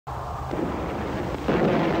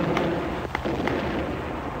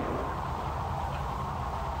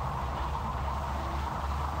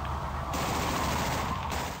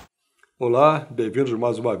Olá, bem-vindos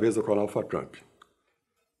mais uma vez ao canal FACAMP.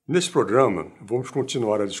 Neste programa, vamos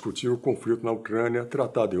continuar a discutir o conflito na Ucrânia,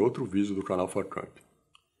 tratado em outro vídeo do canal FACAMP.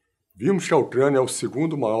 Vimos que a Ucrânia é o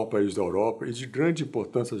segundo maior país da Europa e de grande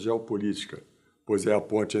importância geopolítica, pois é a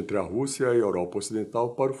ponte entre a Rússia e a Europa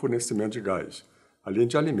Ocidental para o fornecimento de gás, além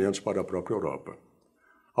de alimentos para a própria Europa.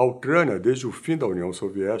 A Ucrânia, desde o fim da União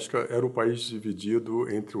Soviética, era um país dividido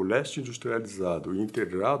entre o leste industrializado e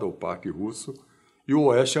integrado ao parque russo e o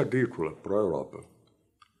oeste agrícola, pró-Europa.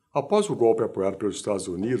 Após o golpe apoiado pelos Estados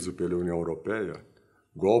Unidos e pela União Europeia,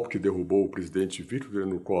 golpe que derrubou o presidente Viktor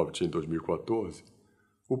Yanukovych em 2014,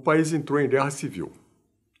 o país entrou em guerra civil.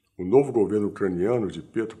 O novo governo ucraniano de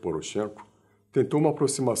Petro Poroshenko tentou uma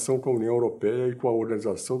aproximação com a União Europeia e com a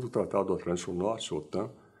Organização do Tratado Atlântico Norte,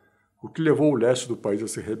 OTAN, o que levou o leste do país a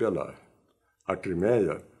se rebelar. A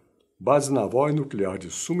Crimeia, base naval e nuclear de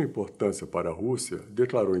suma importância para a Rússia,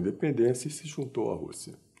 declarou independência e se juntou à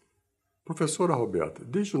Rússia. Professora Roberta,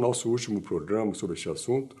 desde o nosso último programa sobre este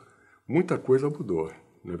assunto, muita coisa mudou,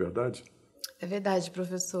 não é verdade? É verdade,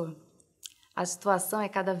 professor. A situação é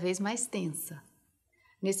cada vez mais tensa.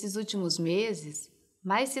 Nesses últimos meses,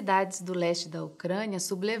 mais cidades do leste da Ucrânia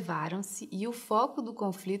sublevaram-se e o foco do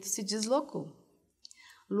conflito se deslocou.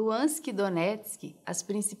 Luhansk e Donetsk, as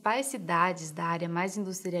principais cidades da área mais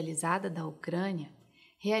industrializada da Ucrânia,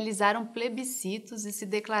 realizaram plebiscitos e se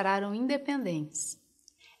declararam independentes.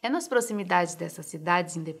 É nas proximidades dessas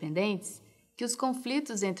cidades independentes que os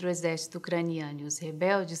conflitos entre o exército ucraniano e os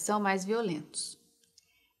rebeldes são mais violentos.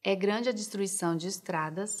 É grande a destruição de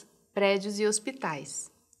estradas, prédios e hospitais.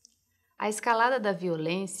 A escalada da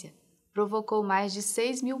violência provocou mais de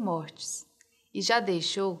 6.000 mortes e já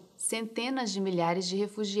deixou centenas de milhares de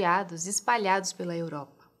refugiados espalhados pela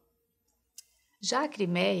Europa. Já a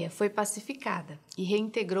Crimeia foi pacificada e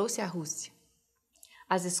reintegrou-se à Rússia.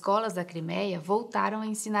 As escolas da Crimeia voltaram a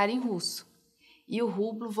ensinar em russo e o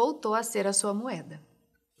rublo voltou a ser a sua moeda.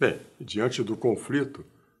 Bem, diante do conflito,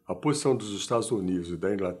 a posição dos Estados Unidos e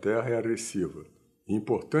da Inglaterra é agressiva e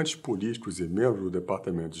importantes políticos e membros do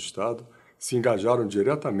Departamento de Estado se engajaram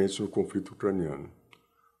diretamente no conflito ucraniano.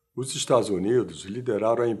 Os Estados Unidos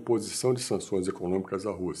lideraram a imposição de sanções econômicas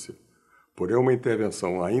à Rússia, porém uma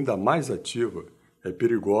intervenção ainda mais ativa é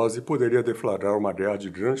perigosa e poderia deflagrar uma guerra de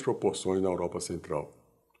grandes proporções na Europa Central.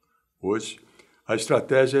 Hoje, a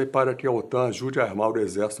estratégia é para que a OTAN ajude a armar o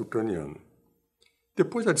exército ucraniano.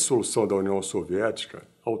 Depois da dissolução da União Soviética,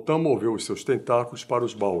 a OTAN moveu os seus tentáculos para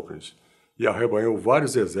os Balcãs e arrebanhou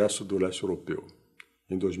vários exércitos do leste europeu.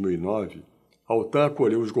 Em 2009, a OTAN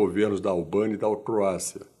acolheu os governos da Albânia e da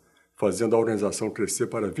Croácia, fazendo a organização crescer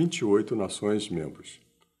para 28 nações membros.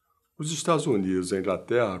 Os Estados Unidos e a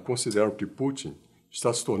Inglaterra consideram que Putin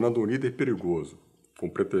está se tornando um líder perigoso, com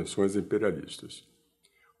pretensões imperialistas.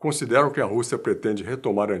 Consideram que a Rússia pretende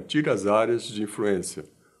retomar antigas áreas de influência,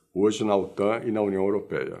 hoje na OTAN e na União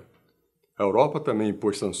Europeia. A Europa também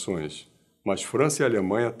impôs sanções, mas França e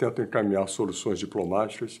Alemanha tentam encaminhar soluções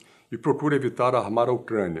diplomáticas e procuram evitar armar a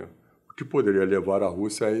Ucrânia, o que poderia levar a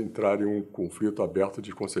Rússia a entrar em um conflito aberto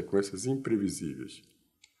de consequências imprevisíveis.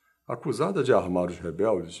 Acusada de armar os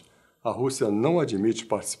rebeldes, a Rússia não admite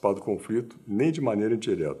participar do conflito nem de maneira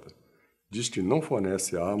indireta. Diz que não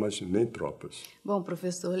fornece armas nem tropas. Bom,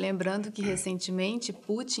 professor, lembrando que recentemente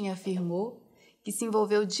Putin afirmou que se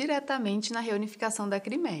envolveu diretamente na reunificação da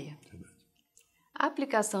Crimeia. A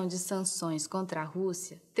aplicação de sanções contra a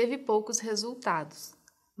Rússia teve poucos resultados,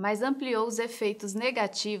 mas ampliou os efeitos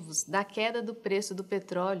negativos da queda do preço do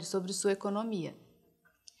petróleo sobre sua economia.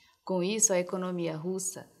 Com isso, a economia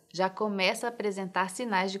russa já começa a apresentar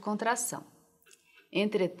sinais de contração.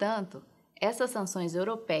 Entretanto, essas sanções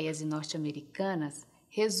europeias e norte-americanas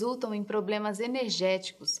resultam em problemas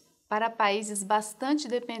energéticos para países bastante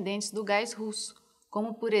dependentes do gás russo,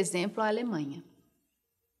 como, por exemplo, a Alemanha.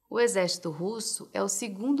 O exército russo é o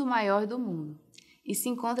segundo maior do mundo e se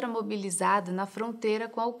encontra mobilizado na fronteira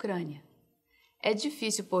com a Ucrânia. É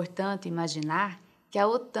difícil, portanto, imaginar que a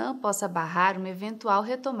OTAN possa barrar uma eventual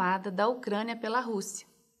retomada da Ucrânia pela Rússia.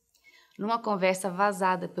 Numa conversa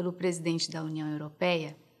vazada pelo presidente da União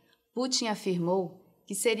Europeia, Putin afirmou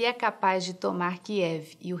que seria capaz de tomar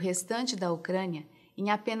Kiev e o restante da Ucrânia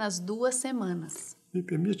em apenas 2 semanas. Me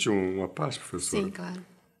permite uma parte, professora? Sim, claro.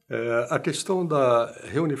 A questão da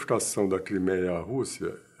reunificação da Crimeia à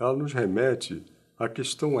Rússia, ela nos remete à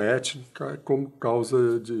questão étnica como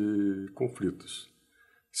causa de conflitos.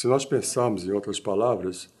 Se nós pensarmos, em outras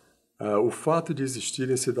palavras, o fato de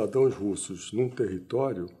existirem cidadãos russos num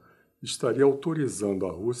território estaria autorizando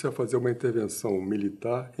a Rússia a fazer uma intervenção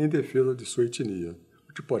militar em defesa de sua etnia,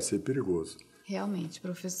 o que pode ser perigoso. Realmente,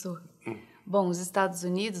 professor. Bom, os Estados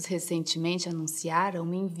Unidos recentemente anunciaram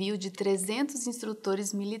o envio de 300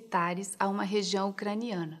 instrutores militares a uma região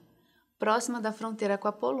ucraniana, próxima da fronteira com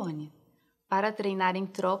a Polônia, para treinarem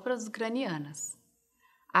tropas ucranianas.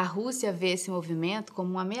 A Rússia vê esse movimento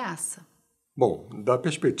como uma ameaça. Bom, da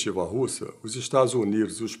perspectiva russa, os Estados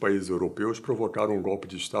Unidos e os países europeus provocaram um golpe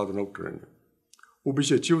de Estado na Ucrânia. O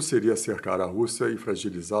objetivo seria cercar a Rússia e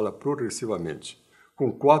fragilizá-la progressivamente,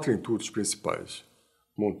 com 4 intuitos principais: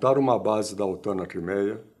 montar uma base da OTAN na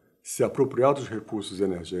Crimeia, se apropriar dos recursos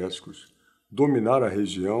energéticos, dominar a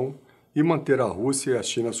região e manter a Rússia e a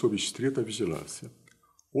China sob estrita vigilância.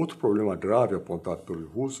 Outro problema grave apontado pelos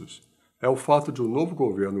russos é o fato de o novo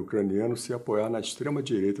governo ucraniano se apoiar na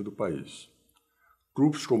extrema-direita do país.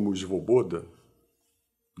 Grupos como o Svoboda,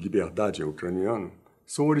 Liberdade em ucraniano,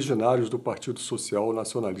 são originários do Partido Social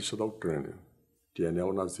Nacionalista da Ucrânia, que é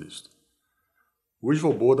neonazista. O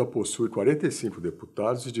Svoboda possui 45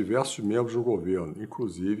 deputados e diversos membros do governo,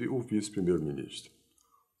 inclusive o vice-primeiro-ministro.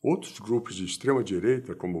 Outros grupos de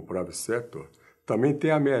extrema-direita, como o Private Sector, também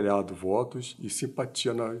têm amealhado votos e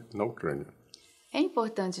simpatia na Ucrânia. É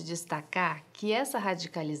importante destacar que essa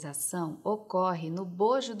radicalização ocorre no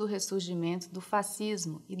bojo do ressurgimento do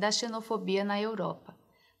fascismo e da xenofobia na Europa,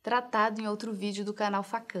 tratado em outro vídeo do canal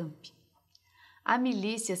FACAMP. Há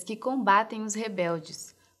milícias que combatem os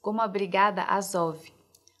rebeldes, como a Brigada Azov,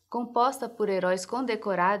 composta por heróis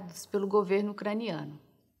condecorados pelo governo ucraniano.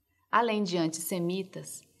 Além de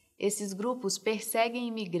antissemitas, esses grupos perseguem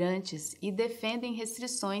imigrantes e defendem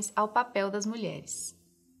restrições ao papel das mulheres.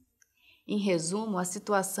 Em resumo, a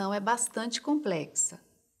situação é bastante complexa.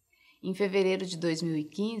 Em fevereiro de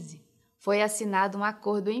 2015, foi assinado um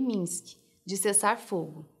acordo em Minsk de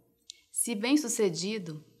cessar-fogo. Se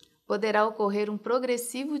bem-sucedido, poderá ocorrer um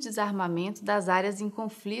progressivo desarmamento das áreas em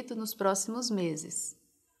conflito nos próximos meses.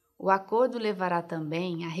 O acordo levará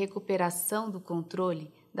também à recuperação do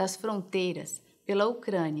controle das fronteiras pela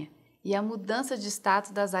Ucrânia e à mudança de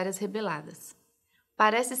status das áreas rebeladas.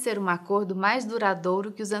 Parece ser um acordo mais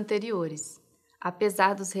duradouro que os anteriores,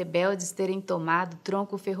 apesar dos rebeldes terem tomado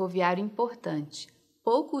tronco ferroviário importante,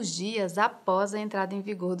 poucos dias após a entrada em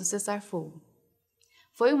vigor do cessar-fogo.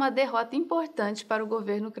 Foi uma derrota importante para o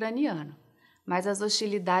governo ucraniano, mas as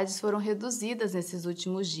hostilidades foram reduzidas nesses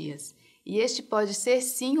últimos dias, e este pode ser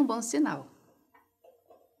sim um bom sinal.